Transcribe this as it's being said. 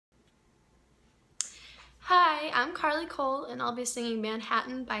Hi, I'm Carly Cole, and I'll be singing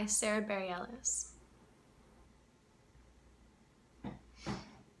Manhattan by Sara Barielles.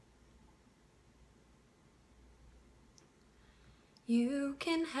 You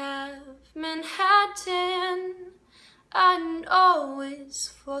can have Manhattan, I know it's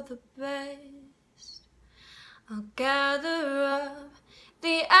for the best. I'll gather up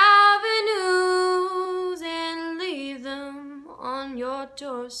the avenues and leave them on your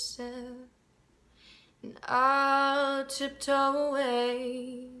doorstep. And I'll tiptoe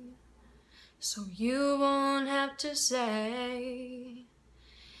away, so you won't have to say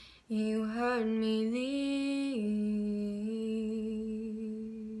you heard me leave.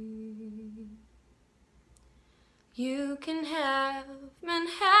 You can have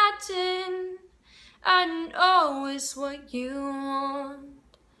Manhattan, I know it's what you want.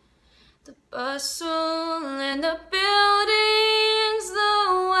 The bustle and the buildings,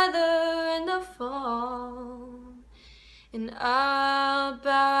 the weather and the fall. And I'll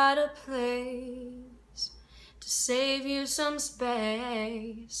bow out a place to save you some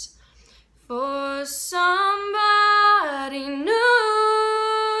space for somebody new.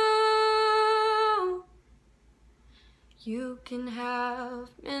 You can have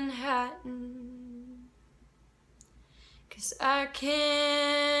Manhattan, 'cause I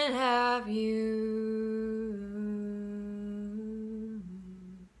can't have you.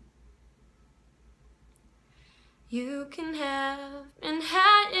 You can have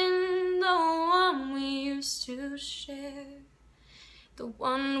Manhattan, the one we used to share, the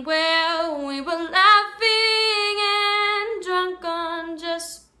one where we were laughing and drunk on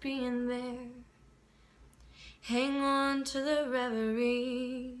just being there. Hang on to the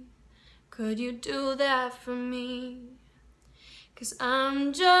reverie, could you do that for me? 'Cause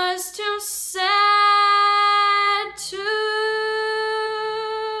I'm just too sad to.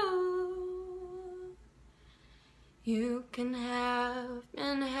 You can have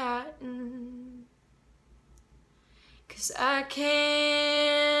Manhattan, 'cause I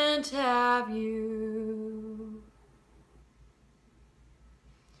can't have you.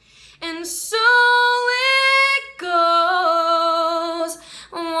 And so it goes,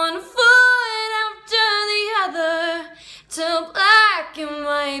 one foot after the other, till black and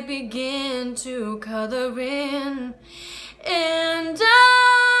white begin to color in. And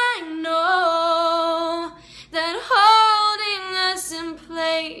I know that holding us in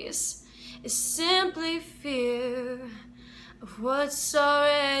place is simply fear of what's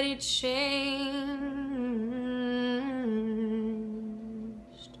already changed.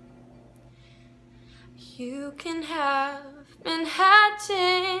 You can have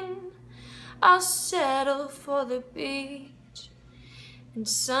Manhattan, I'll settle for the beach and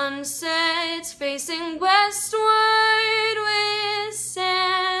sunsets facing westward with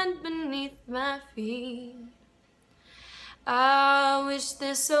sand beneath my feet. I wish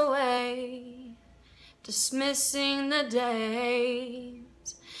this away, dismissing the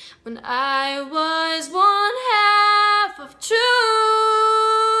days when I was one half of true.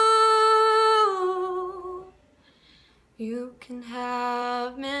 You can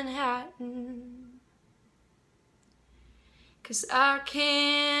have Manhattan, 'cause I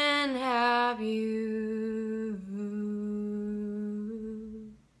can't have you.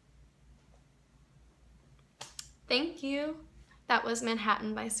 Thank you. That was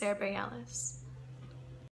Manhattan by Sara Barielles.